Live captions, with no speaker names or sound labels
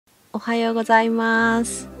Ohayo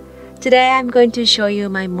gozaimasu. Today I'm going to show you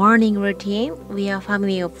my morning routine. We are a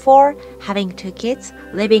family of 4, having 2 kids,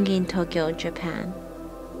 living in Tokyo, Japan.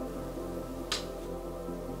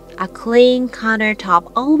 A clean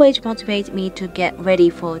countertop always motivates me to get ready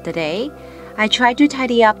for the day. I try to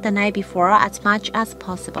tidy up the night before as much as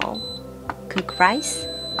possible. Cook rice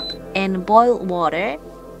and boil water,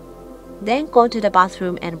 then go to the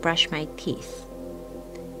bathroom and brush my teeth.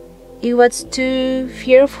 It was too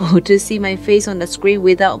fearful to see my face on the screen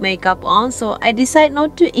without makeup on, so I decided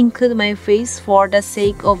not to include my face for the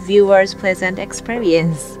sake of viewers' pleasant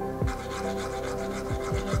experience.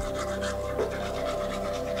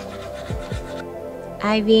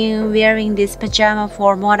 I've been wearing this pajama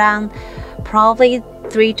for more than probably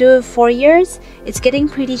 3 to 4 years. It's getting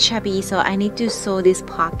pretty chubby, so I need to sew this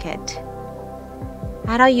pocket.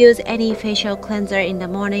 I don't use any facial cleanser in the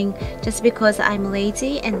morning just because I'm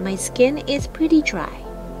lazy and my skin is pretty dry.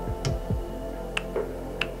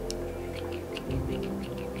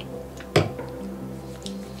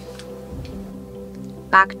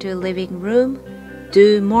 Back to living room,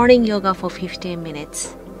 do morning yoga for 15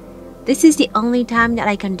 minutes. This is the only time that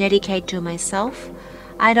I can dedicate to myself.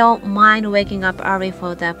 I don't mind waking up early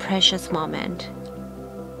for the precious moment.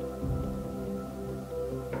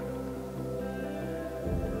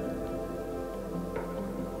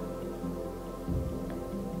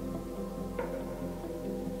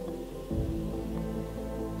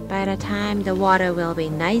 By the time the water will be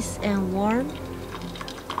nice and warm,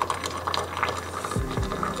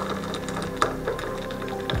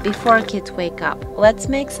 before kids wake up, let's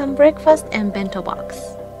make some breakfast and bento box.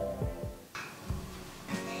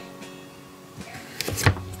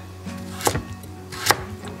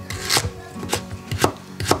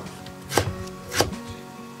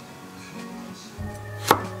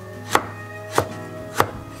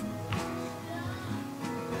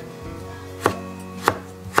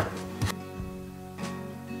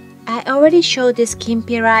 I already showed this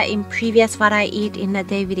kimpira in previous what I eat in a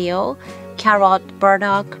day video. Carrot,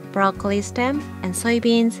 burdock, broccoli stem, and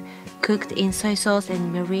soybeans cooked in soy sauce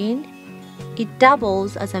and mirin. It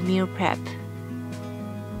doubles as a meal prep.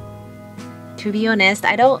 To be honest,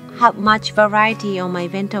 I don't have much variety on my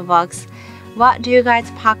bento box. What do you guys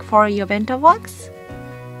pack for your bento box?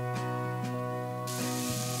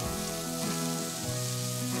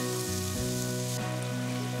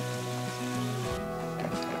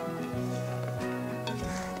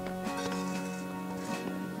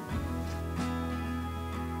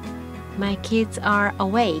 My kids are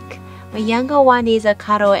awake. My younger one is a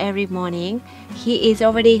cuddle every morning. He is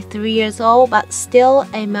already 3 years old but still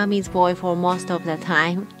a mommy's boy for most of the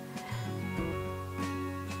time.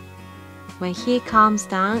 When he calms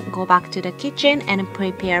down, go back to the kitchen and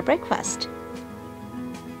prepare breakfast.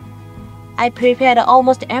 I prepared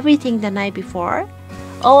almost everything the night before.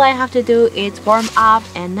 All I have to do is warm up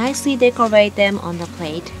and nicely decorate them on the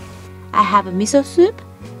plate. I have a miso soup,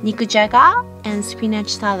 Nikujaga, and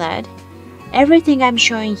spinach salad. Everything I'm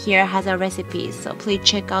showing here has a recipe, so please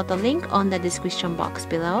check out the link on the description box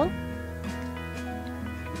below.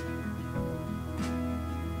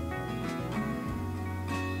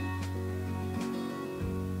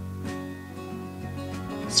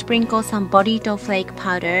 Sprinkle some bonito flake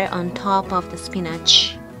powder on top of the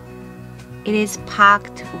spinach. It is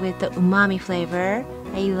packed with the umami flavor.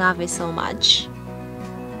 I love it so much.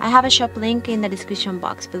 I have a shop link in the description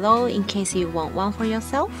box below in case you want one for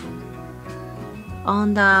yourself.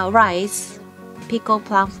 On the rice, pickled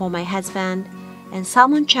plum for my husband and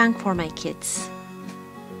salmon chunk for my kids.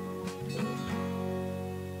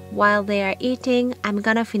 While they are eating, I'm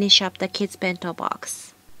gonna finish up the kids' bento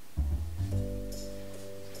box.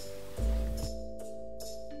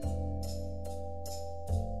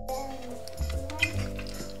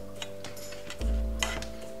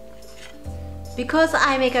 Because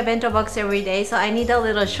I make a bento box every day, so I need a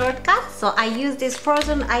little shortcut. So I use this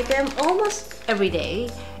frozen item almost every day.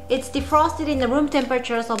 It's defrosted in the room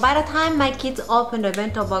temperature, so by the time my kids open the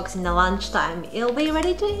bento box in the lunchtime, it'll be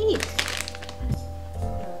ready to eat.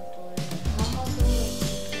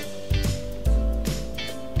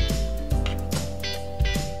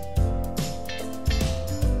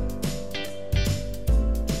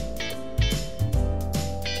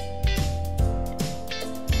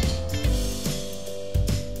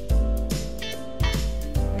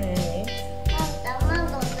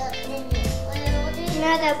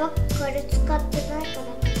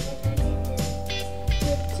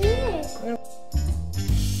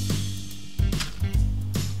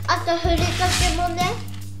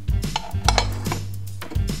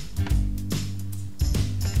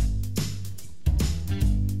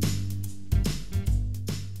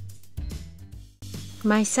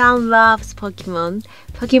 My son loves Pokemon.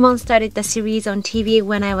 Pokemon started the series on TV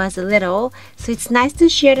when I was little, so it's nice to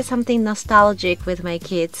share something nostalgic with my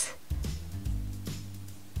kids.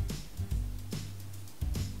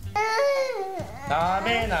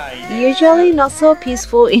 Usually not so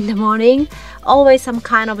peaceful in the morning, always some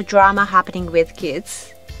kind of drama happening with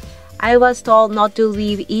kids. I was told not to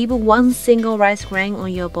leave even one single rice grain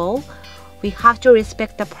on your bowl. We have to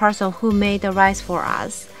respect the person who made the rice for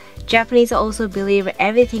us. Japanese also believe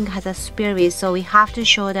everything has a spirit, so we have to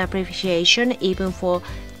show the appreciation even for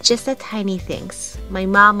just the tiny things. My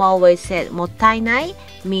mom always said "mottainai"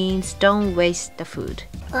 means don't waste the food.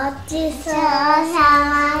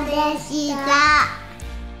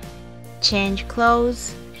 Change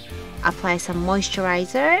clothes, apply some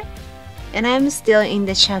moisturizer, and I'm still in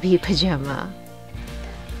the shabby pajama.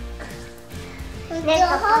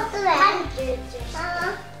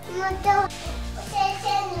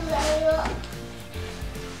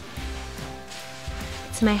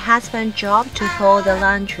 It's my husband's job to fold the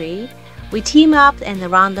laundry. We team up and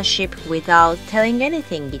run the ship without telling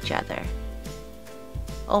anything each other.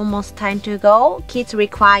 Almost time to go. Kids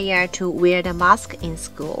require to wear the mask in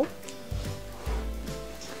school.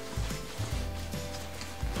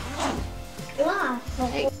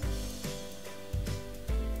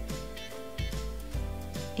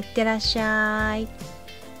 Itterashai.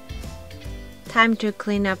 Time to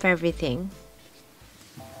clean up everything.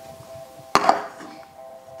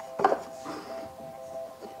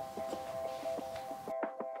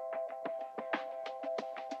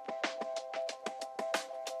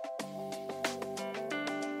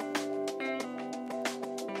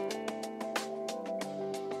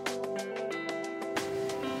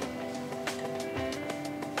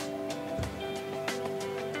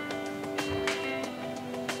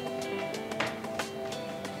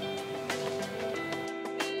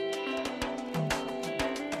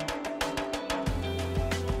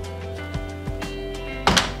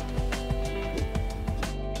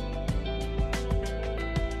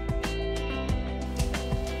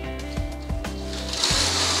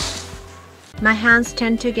 My hands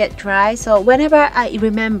tend to get dry, so whenever I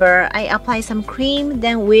remember, I apply some cream,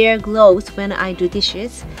 then wear gloves when I do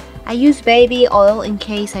dishes. I use baby oil in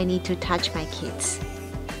case I need to touch my kids.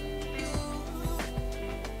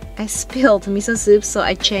 I spilled miso soup, so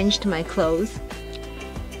I changed my clothes.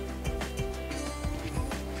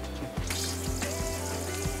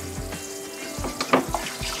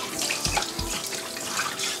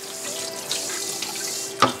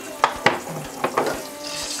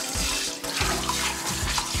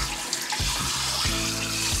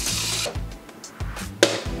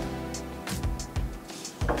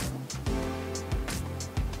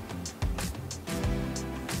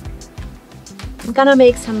 I'm gonna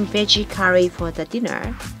make some veggie curry for the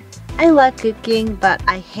dinner. I like cooking, but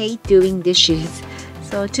I hate doing dishes.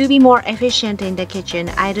 So to be more efficient in the kitchen,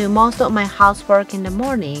 I do most of my housework in the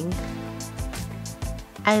morning.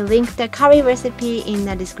 I linked the curry recipe in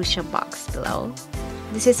the description box below.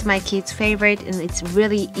 This is my kids' favorite and it's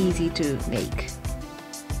really easy to make.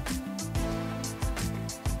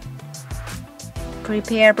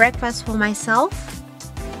 Prepare breakfast for myself.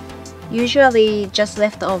 Usually just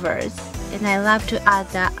leftovers. And I love to add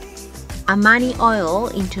the amani oil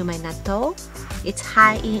into my natto. It's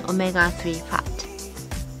high in omega-3 fat.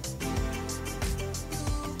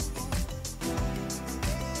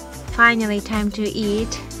 Finally, time to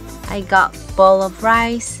eat. I got bowl of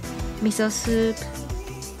rice, miso soup,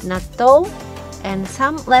 natto, and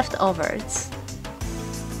some leftovers.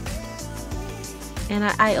 And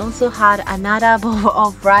I also had another bowl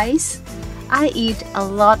of rice. I eat a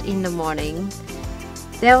lot in the morning.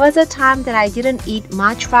 There was a time that I didn't eat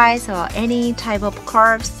much rice or any type of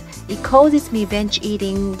carbs. It causes me binge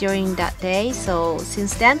eating during that day, so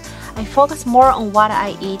since then, I focus more on what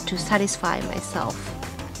I eat to satisfy myself.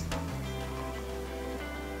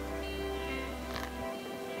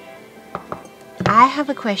 I have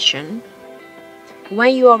a question.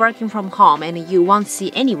 When you are working from home and you won't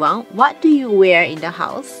see anyone, what do you wear in the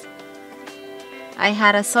house? I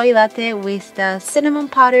had a soy latte with the cinnamon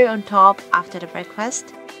powder on top after the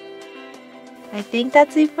breakfast. I think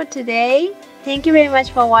that's it for today. Thank you very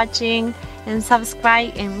much for watching and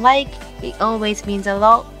subscribe and like. It always means a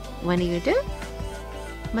lot when you do.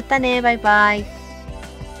 またね、バイバイ。